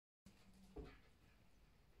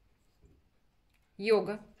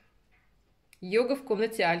Йога. Йога в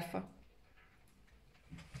комнате Альфа.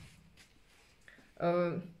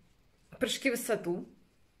 Прыжки в высоту.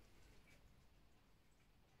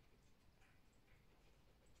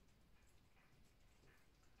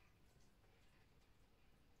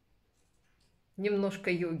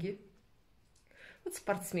 Немножко йоги. Вот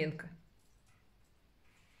спортсменка.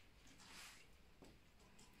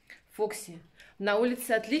 Фокси. На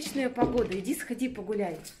улице отличная погода. Иди сходи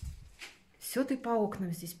погуляй. Все ты по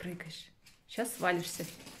окнам здесь прыгаешь. Сейчас свалишься.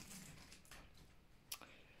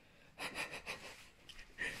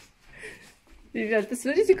 Ребят,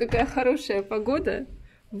 посмотрите, какая хорошая погода.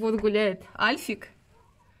 Вот гуляет Альфик.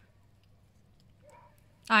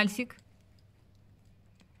 Альфик.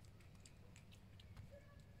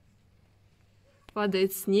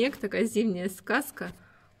 Падает снег, такая зимняя сказка.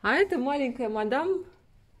 А эта маленькая мадам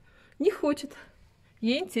не хочет.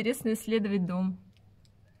 Ей интересно исследовать дом.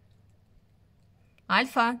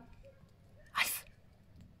 Альфа. Альф.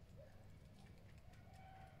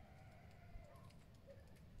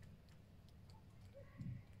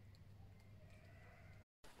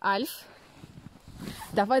 Альф.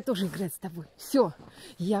 Давай тоже играть с тобой. Все,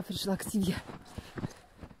 я пришла к тебе.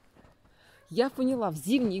 Я поняла, в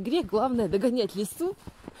зимней игре главное догонять лису.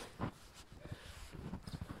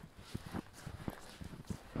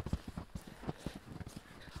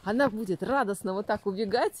 Она будет радостно вот так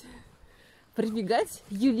убегать, прибегать,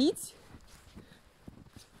 юлить,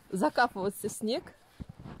 закапываться в снег.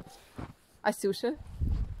 Асюша,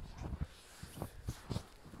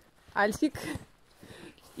 Альфик,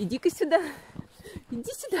 иди-ка сюда,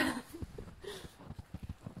 иди сюда.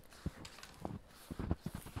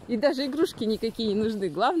 И даже игрушки никакие не нужны,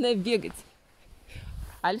 главное бегать.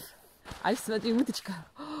 Альф, Альф, смотри, уточка.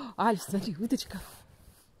 Альф, смотри, уточка.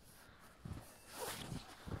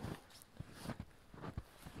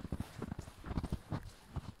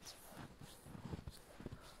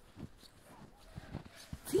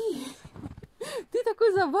 Ты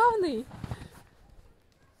такой забавный.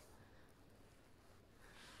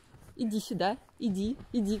 Иди сюда, иди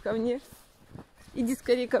ко мне. Иди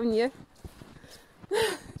скорее ко мне.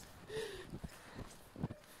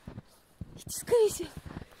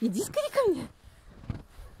 Иди скорее ко мне.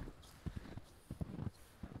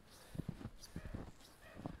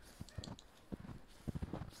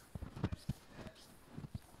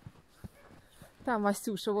 Там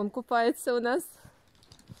Асюша вон купается у нас.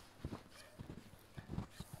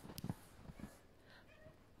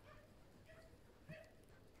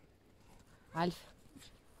 Альф.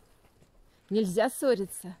 Нельзя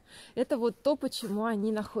ссориться. Это вот то, почему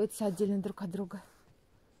они находятся отдельно друг от друга.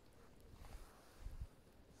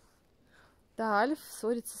 Да, Альф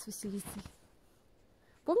ссорится с Василисой.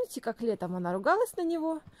 Помните, как летом она ругалась на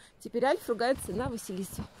него? Теперь Альф ругается на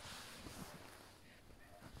Василису.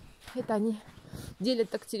 Это они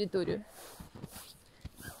делят так территорию.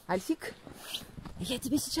 Альфик, я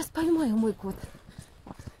тебя сейчас поймаю, мой кот.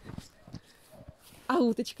 А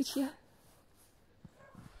уточка чья?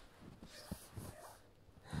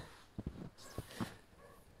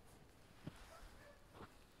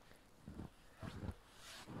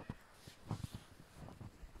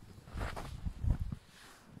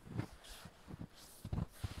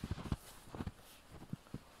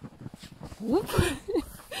 Уп.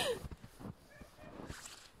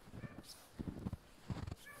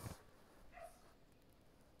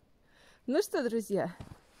 Ну что, друзья,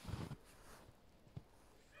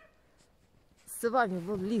 с вами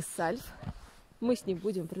был Лис Альф. Мы с ним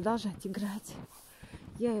будем продолжать играть.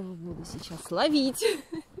 Я его буду сейчас ловить.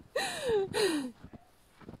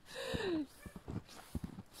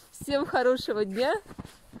 Всем хорошего дня,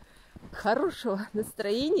 хорошего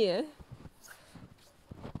настроения.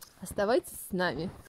 Оставайтесь с нами.